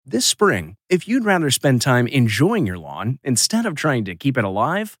This spring, if you'd rather spend time enjoying your lawn instead of trying to keep it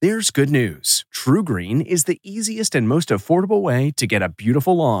alive, there's good news. TruGreen is the easiest and most affordable way to get a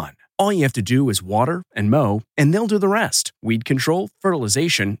beautiful lawn. All you have to do is water and mow, and they'll do the rest. Weed control,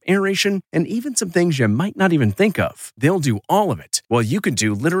 fertilization, aeration, and even some things you might not even think of. They'll do all of it, while you can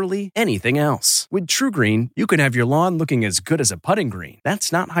do literally anything else. With TruGreen, you can have your lawn looking as good as a putting green.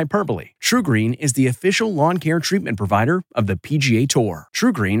 That's not hyperbole. TruGreen is the official lawn care treatment provider of the PGA Tour.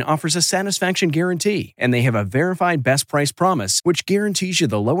 TruGreen offers a satisfaction guarantee, and they have a verified best price promise, which guarantees you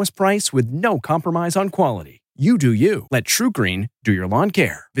the lowest price with no compromise on quality. You do you. Let TruGreen do your lawn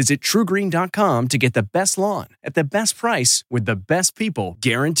care. Visit TruGreen.com to get the best lawn at the best price with the best people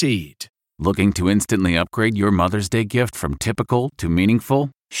guaranteed. Looking to instantly upgrade your Mother's Day gift from typical to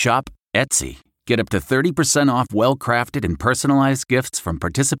meaningful? Shop Etsy. Get up to 30% off well-crafted and personalized gifts from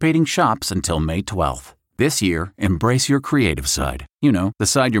participating shops until May 12th. This year, embrace your creative side. You know, the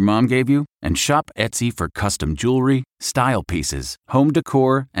side your mom gave you. And shop Etsy for custom jewelry, style pieces, home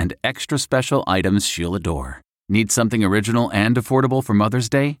decor, and extra special items she'll adore. Need something original and affordable for Mother's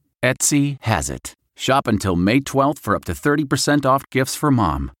Day? Etsy has it. Shop until May 12th for up to 30% off gifts for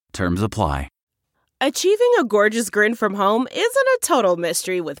mom. Terms apply. Achieving a gorgeous grin from home isn't a total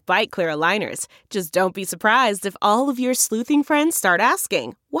mystery with Byte Clear aligners. Just don't be surprised if all of your sleuthing friends start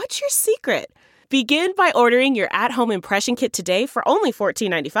asking, "What's your secret?" Begin by ordering your at-home impression kit today for only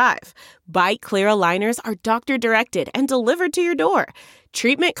 $14.95. Byte Clear aligners are doctor-directed and delivered to your door.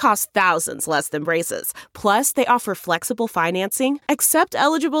 Treatment costs thousands less than braces. Plus, they offer flexible financing, accept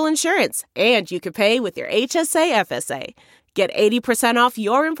eligible insurance, and you can pay with your HSA FSA. Get 80% off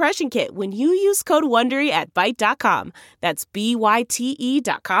your impression kit when you use code WONDERY at Byte.com. That's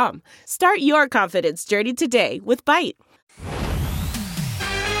BYTE.com. Start your confidence journey today with Byte.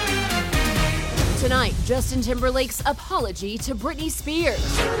 Tonight, Justin Timberlake's apology to Britney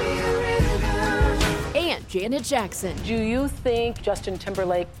Spears and Janet Jackson. Do you think Justin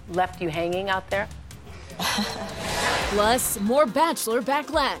Timberlake left you hanging out there? Plus, more Bachelor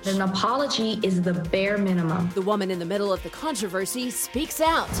backlash. An apology is the bare minimum. The woman in the middle of the controversy speaks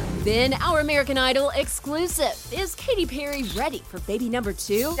out. Then, our American Idol exclusive. Is Katy Perry ready for baby number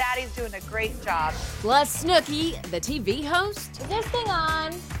 2? Daddy's doing a great job. Plus, Snooki, the TV host. Is this thing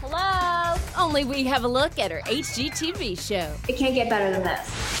on? Hello? Only we have a look at her HGTV show. It can't get better than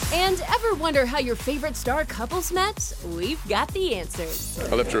this. And ever wonder how your favorite star couples met? We've got the answers.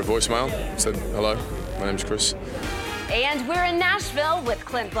 I left her a voicemail, said, "Hello, my name's Chris." And we're in Nashville with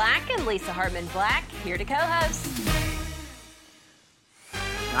Clint Black and Lisa Hartman Black, here to co-host.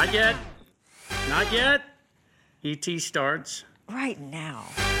 Not yet. Not yet. ET starts right now.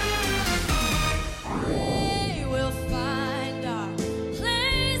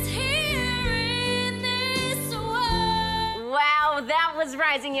 Wow, that was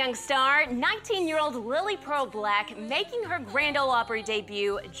rising young star, 19-year-old Lily Pearl Black, making her Grand Ole Opry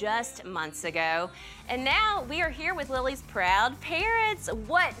debut just months ago. And now we are here with Lily's proud parents.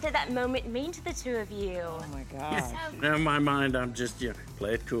 What did that moment mean to the two of you? Oh my God. In my mind, I'm just,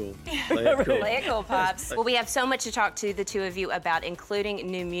 play it cool. Play it cool. Play it cool, Pops. Well, we have so much to talk to the two of you about, including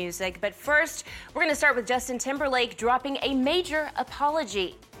new music. But first, we're going to start with Justin Timberlake dropping a major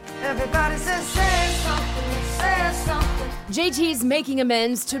apology. Everybody says, say something, say something. JT's making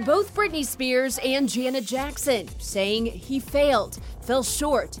amends to both Britney Spears and Janet Jackson, saying he failed, fell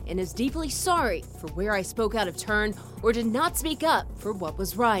short, and is deeply sorry for where I spoke out of turn or did not speak up for what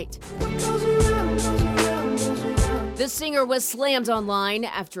was right. The singer was slammed online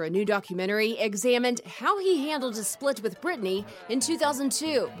after a new documentary examined how he handled a split with Britney in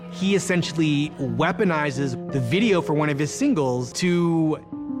 2002. He essentially weaponizes the video for one of his singles to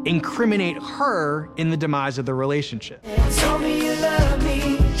incriminate her in the demise of the relationship. Told me you love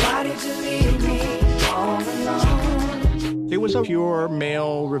me, why did you leave me all alone? It was a pure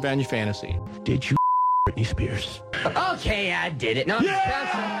male revenge fantasy. Did you Britney Spears? Okay, I did it. No.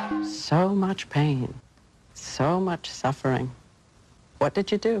 Yeah! So much pain, so much suffering. What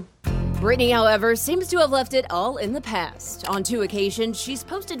did you do? Britney, however, seems to have left it all in the past. On 2 occasions, she's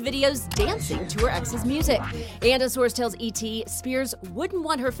posted videos dancing to her ex's music. And a source tells ET, Spears wouldn't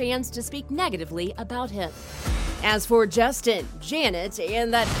want her fans to speak negatively about him. As for Justin, Janet,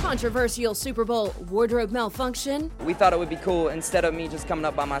 and that controversial Super Bowl wardrobe malfunction, we thought it would be cool, instead of me just coming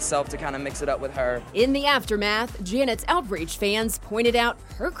up by myself, to kind of mix it up with her. In the aftermath, Janet's outraged fans pointed out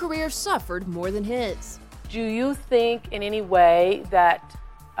her career suffered more than his. Do you think in any way that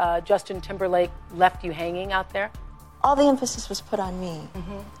Justin Timberlake left you hanging out there? All the emphasis was put on me,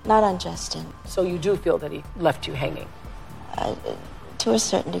 not on Justin. So you do feel that he left you hanging? To a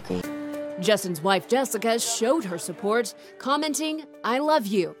certain degree. Justin's wife Jessica showed her support, commenting, "I love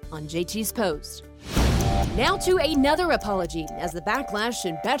you," on JT's post. Now to another apology as the backlash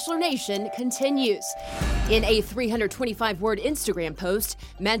in Bachelor Nation continues. In a 325-word Instagram post,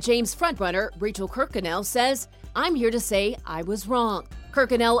 Matt James frontrunner Rachel Kirkconnell says, "I'm here to say I was wrong."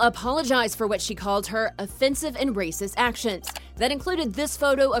 Kirkconnell apologized for what she called her offensive and racist actions. That included this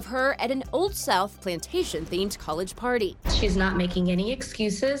photo of her at an Old South plantation-themed college party. She's not making any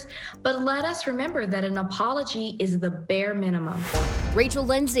excuses, but let us remember that an apology is the bare minimum. Rachel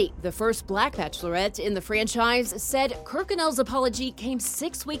Lindsay, the first Black Bachelorette in the franchise, said Kirkconnell's apology came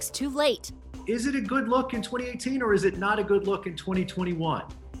 6 weeks too late. Is it a good look in 2018 or is it not a good look in 2021?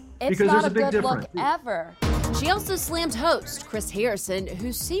 It's because not there's a big good difference. look ever. She also slammed host Chris Harrison,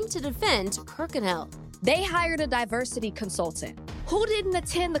 who seemed to defend Kirkconnell. They hired a diversity consultant. Who didn't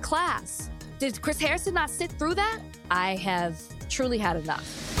attend the class? Did Chris Harrison not sit through that? I have truly had enough.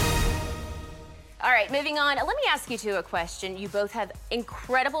 All right, moving on. Let me ask you two a question. You both have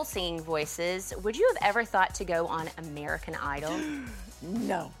incredible singing voices. Would you have ever thought to go on American Idol?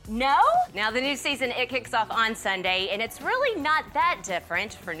 No. No? Now, the new season, it kicks off on Sunday, and it's really not that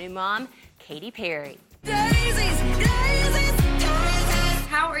different for new mom, Katy Perry. Daisies.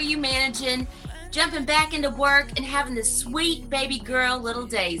 How are you managing jumping back into work and having this sweet baby girl, little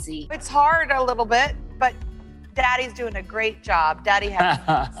Daisy? It's hard a little bit, but Daddy's doing a great job. Daddy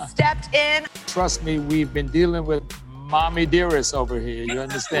has stepped in. Trust me, we've been dealing with mommy dearest over here, you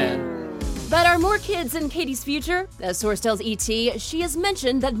understand? But are more kids in Katy's future? As source tells ET, she has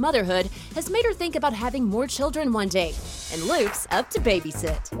mentioned that motherhood has made her think about having more children one day. And Luke's up to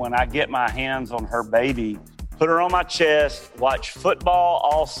babysit. When I get my hands on her baby, put her on my chest, watch football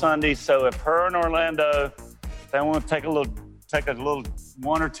all Sunday. So if her and Orlando, they want to take a little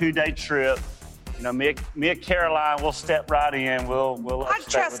 1 or 2 day trip, you know, me and Caroline, we'll step right in. I'd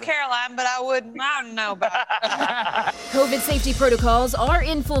trust Caroline, but I don't know about it. COVID safety protocols are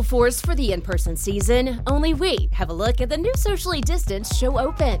in full force for the in-person season. Only we have a look at the new socially distanced show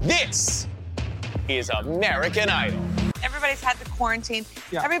open. This is American Idol. Everybody's had to quarantine.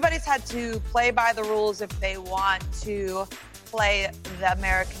 Yeah. Everybody's had to play by the rules if they want to play the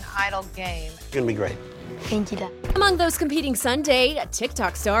American Idol game. It's gonna be great. Thank you, Dad. Among those competing Sunday,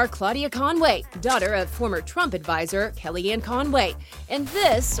 TikTok star Claudia Conway, daughter of former Trump advisor Kellyanne Conway, and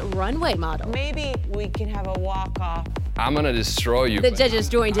this runway model. Maybe we can have a walk-off. I'm gonna destroy you. The judges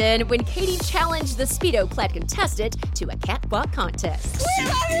joined in when Katy challenged the Speedo plaid contestant to a catwalk contest.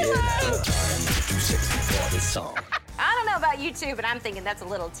 I don't know about you two, but I'm thinking that's a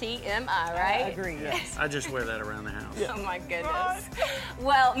little TMI, right? I agree, yes. I just wear that around the house. Oh my goodness.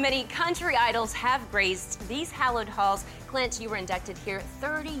 Well, many country idols have graced these hallowed halls. Clint, you were inducted here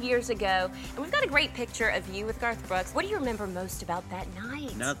 30 years ago, and we've got a great picture of you with Garth Brooks. What do you remember most about that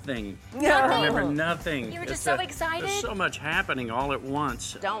night? Nothing. Nothing? I remember nothing. You were just so excited? There's so much happening all at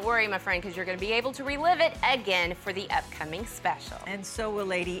once. Don't worry, my friend, because you're going to be able to relive it again for the upcoming special. And so will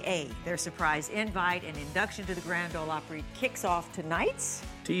Lady A. Their surprise invite and induction to the Grand Ole Opry kicks off tonight.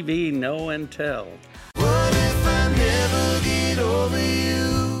 TV, no and tell. What if I never get over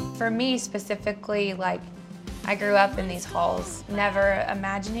you? For me specifically, like, I grew up in these halls, never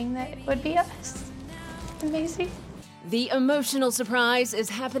imagining that it would be us. Amazing. The emotional surprise is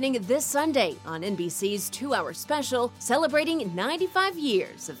happening this Sunday on NBC's 2-hour special celebrating 95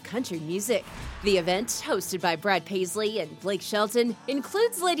 years of country music. The event, hosted by Brad Paisley and Blake Shelton,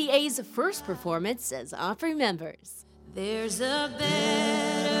 includes Lady A's first performance as Opry members. There's a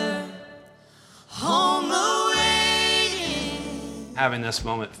better home awaiting. Having this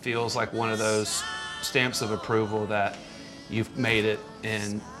moment feels like one of those stamps of approval that you've made it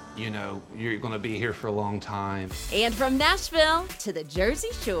and you know you're going to be here for a long time. And from Nashville to the Jersey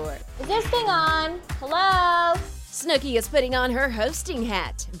Shore. Is this thing on? Hello? Snooki is putting on her hosting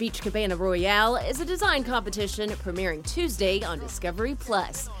hat. Beach Cabana Royale is a design competition premiering Tuesday on Discovery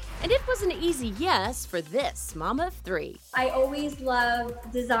Plus. And it was an easy yes for this mama of 3. I always love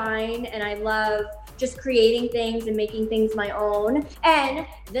design and I love just creating things and making things my own. And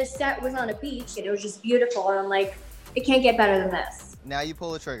this set was on a beach and it was just beautiful. And I'm like, it can't get better than this. Now you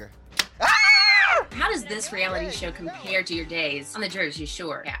pull the trigger. How does this reality show compare to your days on the Jersey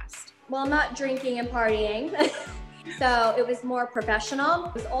Shore cast? Well, I'm not drinking and partying. So it was more professional.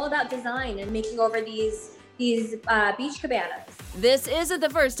 It was all about design and making over these beach cabanas. This isn't the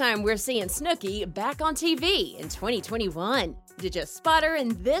first time we're seeing Snooki back on TV in 2021. Did you spot her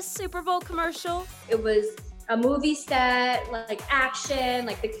in this Super Bowl commercial? It was a movie set, like action,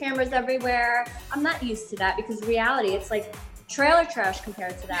 like the cameras everywhere. I'm not used to that because reality, it's like trailer trash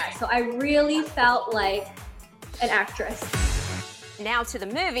compared to that. So I really felt like an actress. Now to the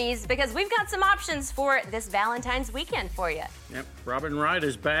movies, because we've got some options for this Valentine's weekend for you. Yep, Robin Wright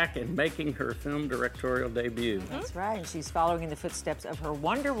is back and making her film directorial debut. That's right, and she's following in the footsteps of her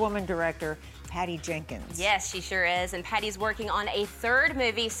Wonder Woman director, Patty Jenkins. Yes, she sure is, and Patty's working on a third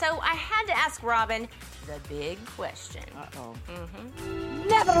movie, so I had to ask Robin the big question. Uh-oh.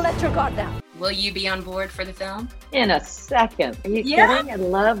 Never let your guard down. Will you be on board for the film? In a second. Are you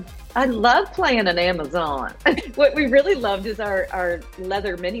kidding? I love playing an Amazon. What we really loved is our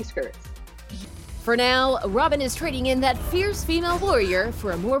leather miniskirts. For now, Robin is trading in that fierce female warrior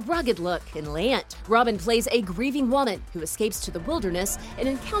for a more rugged look in Land. Robin plays a grieving woman who escapes to the wilderness and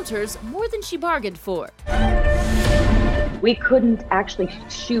encounters more than she bargained for. We couldn't actually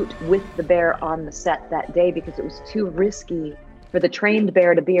shoot with the bear on the set that day because it was too risky for the trained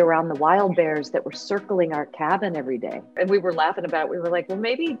bear to be around the wild bears that were circling our cabin every day. And we were laughing about it. We were like, well,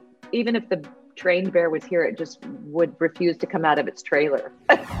 maybe even if the trained bear was here, it just would refuse to come out of its trailer.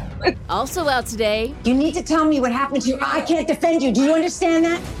 Also out today, you need to tell me what happened to you. I can't defend you. Do you understand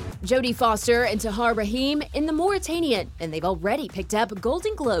that? Jodie Foster and Tahar Rahim in The Mauritanian, and they've already picked up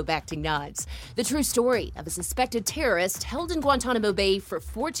Golden Globe acting nods. The true story of a suspected terrorist held in Guantanamo Bay for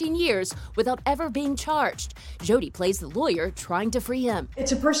 14 years without ever being charged. Jodie plays the lawyer trying to free him.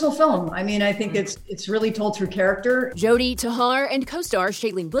 It's a personal film. I mean, I think it's really told through character. Jodie, Tahar, and co-star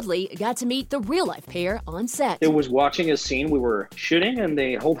Shailene Woodley got to meet the real-life pair on set. It was watching a scene we were shooting, and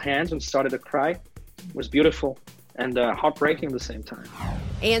they hold hands and started to cry. It was beautiful and heartbreaking at the same time.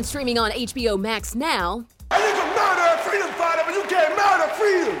 And streaming on HBO Max now. I need to murder a freedom fighter, but you can't murder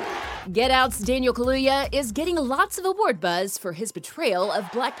freedom. Get Out's Daniel Kaluuya is getting lots of award buzz for his portrayal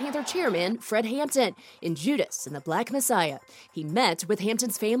of Black Panther chairman Fred Hampton in Judas and the Black Messiah. He met with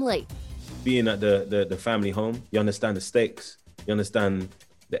Hampton's family. Being at the family home, you understand the stakes, you understand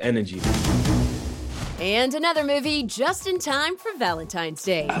the energy. And another movie just in time for Valentine's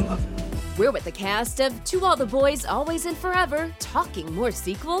Day. I love it. We're with the cast of To All the Boys, Always and Forever, talking more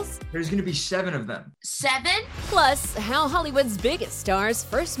sequels. There's going to be 7 of them. 7? Plus, how Hollywood's biggest stars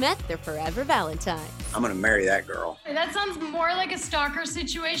first met their forever Valentine. I'm going to marry that girl. That sounds more like a stalker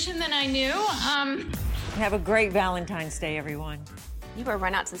situation than I knew. Have a great Valentine's Day, everyone. You better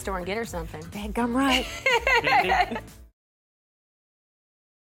run out to the store and get her something. Dadgum right.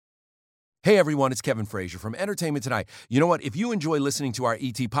 Hey everyone, it's Kevin Frazier from Entertainment Tonight. You know what? If you enjoy listening to our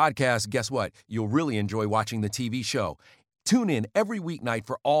ET podcast, guess what? You'll really enjoy watching the TV show. Tune in every weeknight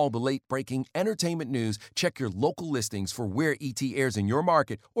for all the late-breaking entertainment news. Check your local listings for where ET airs in your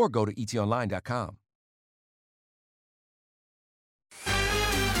market or go to etonline.com.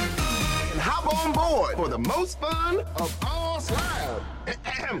 And hop on board for the most fun of all slide.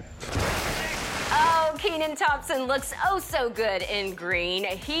 Oh, Kenan Thompson looks oh so good in green.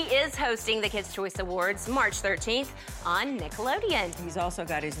 He is hosting the Kids' Choice Awards March 13th on Nickelodeon. He's also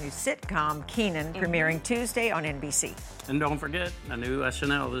got his new sitcom, Kenan, premiering Tuesday on NBC. And don't forget, a new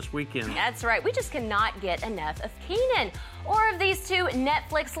SNL this weekend. That's right. We just cannot get enough of Kenan or of these two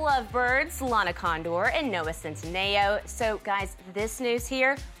Netflix lovebirds, Lana Condor and Noah Centineo. So, guys, this news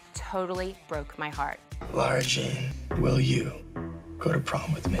here totally broke my heart. Lara Jean, will you go to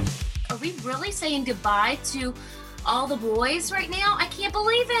prom with me? Are we really saying goodbye to all the boys right now? I can't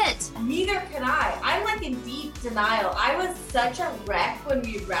believe it. Neither can I. I'm like in deep denial. I was such a wreck when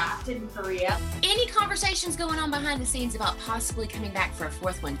we wrapped in Korea. Any conversations going on behind the scenes about possibly coming back for a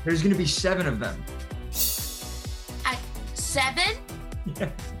 4th one? There's going to be 7 of them. 7? Yeah.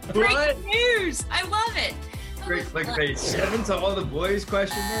 Great news! I love it. Great, like wait, 7 to all the boys?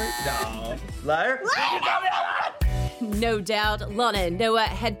 Question mark? No. Liar? No doubt, Lana and Noah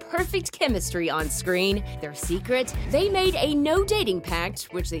had perfect chemistry on screen. Their secret? They made a no-dating pact,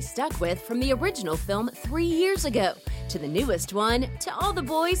 which they stuck with from the original film 3 years ago, to the newest one, To All the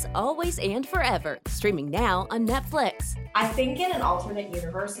Boys, Always and Forever, streaming now on Netflix. I think in an alternate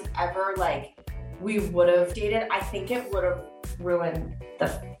universe, if ever, we would have dated, I think it would have ruined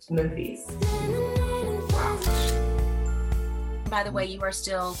the movies. By the way, you are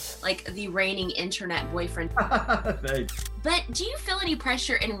still the reigning internet boyfriend. Thanks. But do you feel any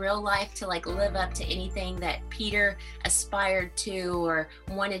pressure in real life to live up to anything that Peter aspired to or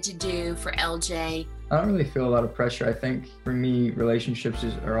wanted to do for LJ? I don't really feel a lot of pressure. I think for me, relationships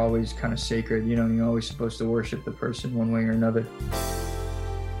are always kind of sacred. You know, you're always supposed to worship the person one way or another.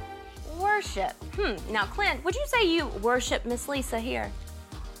 Worship. Now, Clint, would you say you worship Miss Lisa here?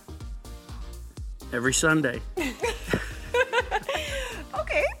 Every Sunday.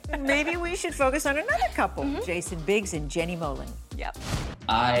 Okay, maybe we should focus on another couple, Jason Biggs and Jenny Molin. Yep.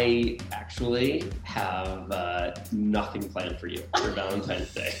 I actually have nothing planned for you for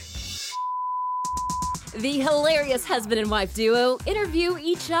Valentine's Day. The hilarious husband and wife duo interview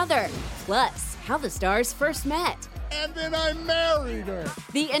each other, plus how the stars first met. And then I married her.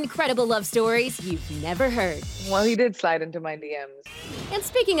 The incredible love stories you've never heard. Well, he did slide into my DMs. And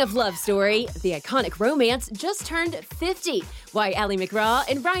speaking of love story, the iconic romance just turned 50. Why Ally McGraw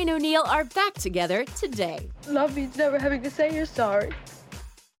and Ryan O'Neal are back together today. Love means never having to say you're sorry.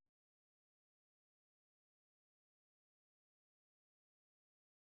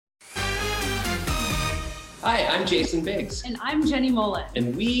 Hi, I'm Jason Biggs. And I'm Jenny Mullen.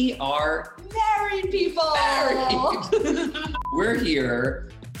 And we are Married people! married. We're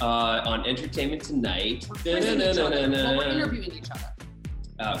here on Entertainment Tonight. We're interviewing each other.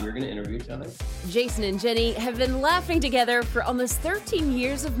 We're going to interview each other. Jason and Jenny have been laughing together for almost 13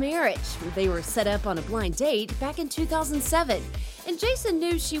 years of marriage. They were set up on a blind date back in 2007, and Jason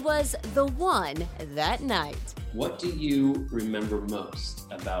knew she was the one that night. What do you remember most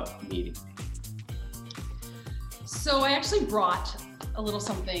about meeting me? So I actually brought a little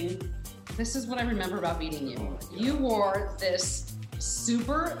something. This is what I remember about meeting you. You wore this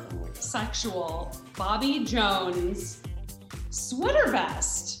super sexual Bobby Jones sweater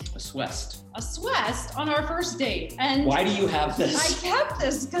vest. A Swest. A Swest on our first date. And why do you have this? I kept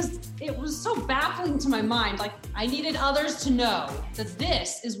this because it was so baffling to my mind. Like, I needed others to know that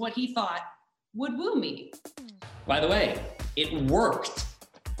this is what he thought would woo me. By the way, it worked.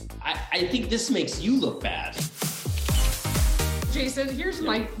 I think this makes you look bad. Jason, here's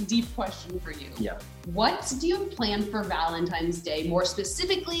my deep question for you. Yeah. What do you plan for Valentine's Day? More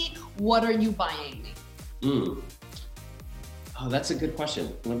specifically, what are you buying me? Oh, that's a good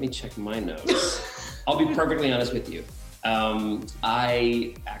question. Let me check my notes. I'll be perfectly honest with you.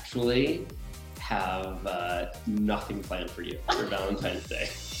 I actually have nothing planned for you for Valentine's Day.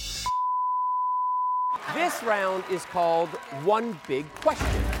 This round is called One Big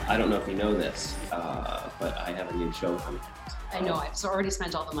Question. I don't know if you know this, but I have a new show coming out. I know, I've already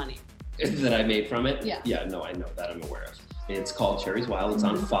spent all the money. That I made from it? Yeah. Yeah, no, I know that, I'm aware of. It's called Cherries Wild, it's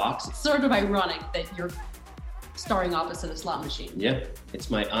on Fox. It's sort of ironic that you're starring opposite a slot machine. Yeah, it's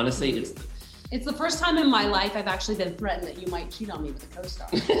the first time in my life I've actually been threatened that you might cheat on me with a co-star.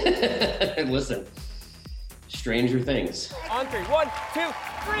 Listen, stranger things. On three, 1, 2, 3.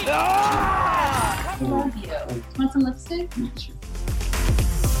 I love you. Want some lipstick?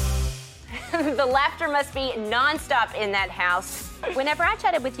 The laughter must be nonstop in that house. Whenever I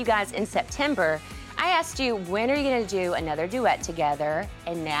chatted with you guys in September, I asked you, when are you going to do another duet together?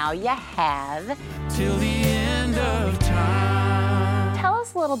 And now you have. Till the end of time. Tell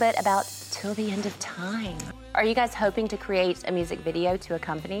us a little bit about Till the End of Time. Are you guys hoping to create a music video to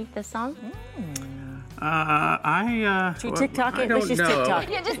accompany this song? Should we TikTok it? Let's just TikTok it.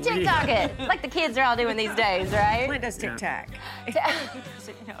 Yeah, just TikTok it. Like the kids are all doing these days, right? Clint does TikTok.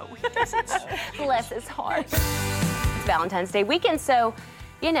 No, he doesn't. Bless his heart. It's Valentine's Day weekend, so,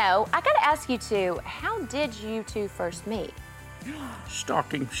 I got to ask you two, how did you two first meet?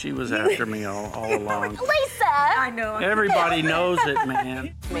 Stalking. She was after me all along. Lisa! I know. Everybody knows it,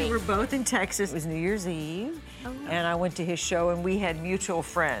 man. We were both in Texas. It was New Year's Eve, and I went to his show, and we had mutual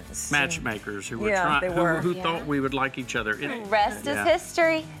friends. Matchmakers who were who thought we would like each other. Rest is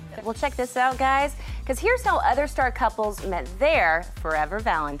history. Well, check this out, guys, because here's how other star couples met their forever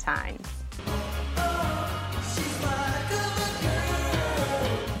Valentines.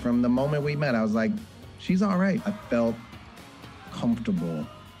 From the moment we met, I was like, she's all right. I felt comfortable,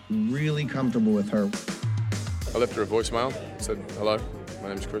 really comfortable with her. I left her a voicemail, said, hello, my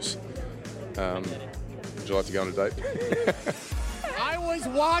name's Chris. Would you like to go on a date? I was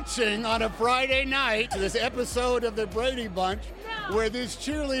watching on a Friday night this episode of the Brady Bunch where this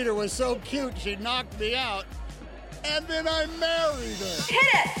cheerleader was so cute she knocked me out, and then I married her. Hit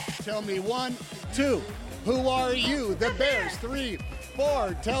it! Tell me 1, 2. Who are you? The Bears. 3,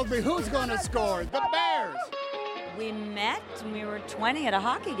 4. Tell me who's gonna score. The Bears. We met when we were 20 at a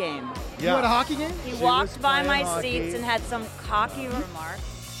hockey game. You were at a hockey game? He walked by my seats and had some cocky remark.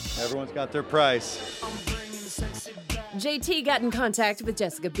 Everyone's got their price. JT got in contact with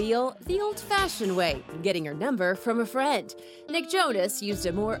Jessica Biel the old-fashioned way, getting her number from a friend. Nick Jonas used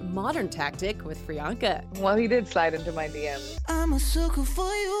a more modern tactic with Priyanka. Well, he did slide into my DMs. I'm a sucker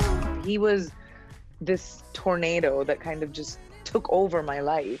for you. He was this tornado that kind of just took over my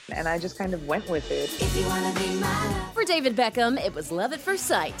life, and I just kind of went with it. If you wanna be my For David Beckham, it was love at first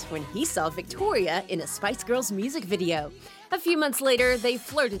sight when he saw Victoria in a Spice Girls music video. A few months later, they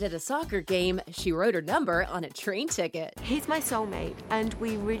flirted at a soccer game. She wrote her number on a train ticket. He's my soulmate, and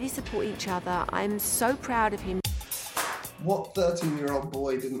we really support each other. I'm so proud of him. What 13-year-old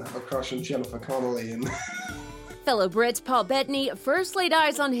boy didn't have a crush on Jennifer Connelly? Fellow Brit Paul Bettany first laid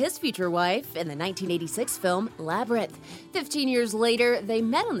eyes on his future wife in the 1986 film Labyrinth. 15 years later, they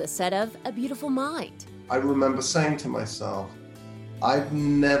met on the set of A Beautiful Mind. I remember saying to myself, I've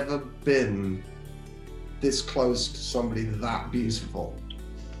never been this close to somebody that beautiful.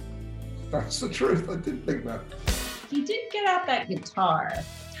 That's the truth. I did think that. He did get out that guitar.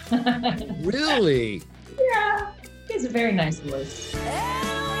 Really? Yeah, he has a very nice voice.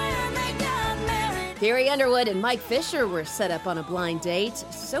 Carrie Underwood and Mike Fisher were set up on a blind date.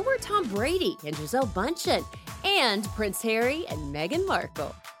 So were Tom Brady and Gisele Bündchen, and Prince Harry and Meghan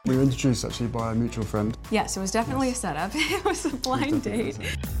Markle. We were introduced actually by a mutual friend. Yes, it was definitely a setup. It was a blind date.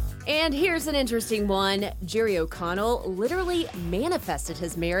 And here's an interesting one. Jerry O'Connell literally manifested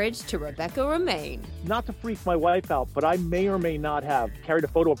his marriage to Rebecca Romijn. Not to freak my wife out, but I may or may not have carried a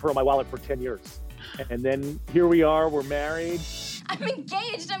photo of her in my wallet for 10 years. And then here we are, we're married. I'm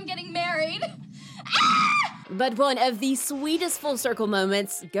engaged, I'm getting married. But one of the sweetest full circle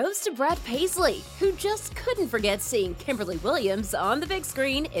moments goes to Brad Paisley, who just couldn't forget seeing Kimberly Williams on the big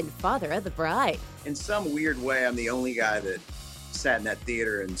screen in Father of the Bride. In some weird way, I'm the only guy that sat in that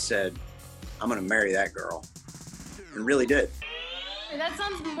theater and said, I'm gonna marry that girl. And really did. That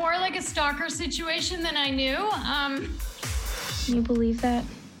sounds more like a stalker situation than I knew. Can you believe that?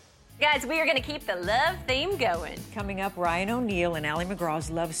 Guys, we are going to keep the love theme going. Coming up, Ryan O'Neal and Ally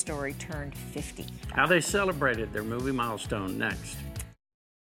McGraw's love story turned 50. How they celebrated their movie milestone next.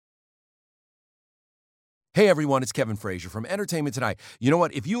 Hey everyone, it's Kevin Frazier from Entertainment Tonight. You know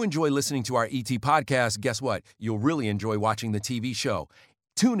what? If you enjoy listening to our ET podcast, guess what? You'll really enjoy watching the TV show.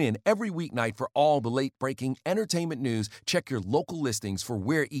 Tune in every weeknight for all the late-breaking entertainment news. Check your local listings for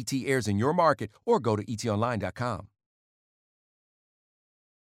where ET airs in your market or go to etonline.com.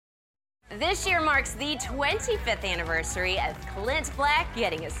 This year marks the 25th anniversary of Clint Black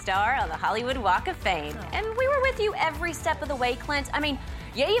getting a star on the Hollywood Walk of Fame. And we were with you every step of the way, Clint. I mean,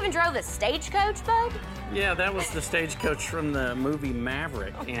 you even drove the stagecoach, bud? Yeah, that was the stagecoach from the movie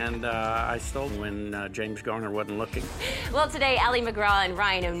Maverick, and I stole it when James Garner wasn't looking. Well, today, Ally McGraw and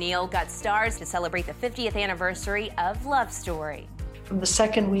Ryan O'Neal got stars to celebrate the 50th anniversary of Love Story. From the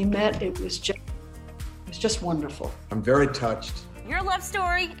second we met, it was just wonderful. I'm very touched. Your love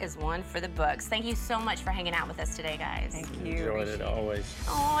story is one for the books. Thank you so much for hanging out with us today, guys. Thank you. Enjoyed it always.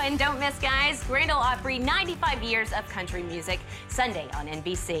 Oh, and don't miss, guys, Grand Ole Opry, 95 Years of Country Music, Sunday on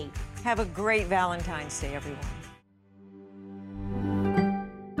NBC. Have a great Valentine's Day, everyone.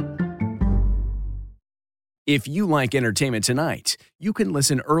 If you like Entertainment Tonight, you can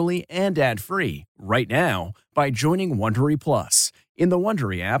listen early and ad-free right now by joining Wondery Plus in the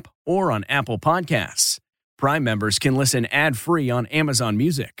Wondery app or on Apple Podcasts. Prime members can listen ad-free on Amazon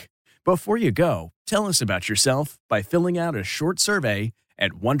Music. Before you go, tell us about yourself by filling out a short survey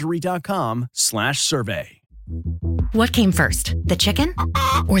at Wondery.com/survey. What came first, the chicken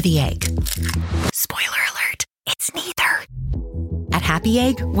or the egg? Spoiler alert, it's neither. At Happy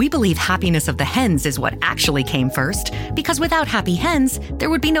Egg, we believe happiness of the hens is what actually came first, because without happy hens, there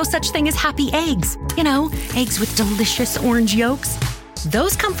would be no such thing as happy eggs. You know, eggs with delicious orange yolks.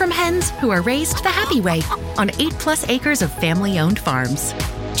 Those come from hens who are raised the happy way on 8+ acres of family-owned farms.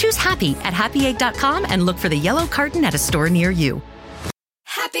 Choose happy at happyegg.com and look for the yellow carton at a store near you.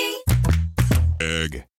 Happy Egg.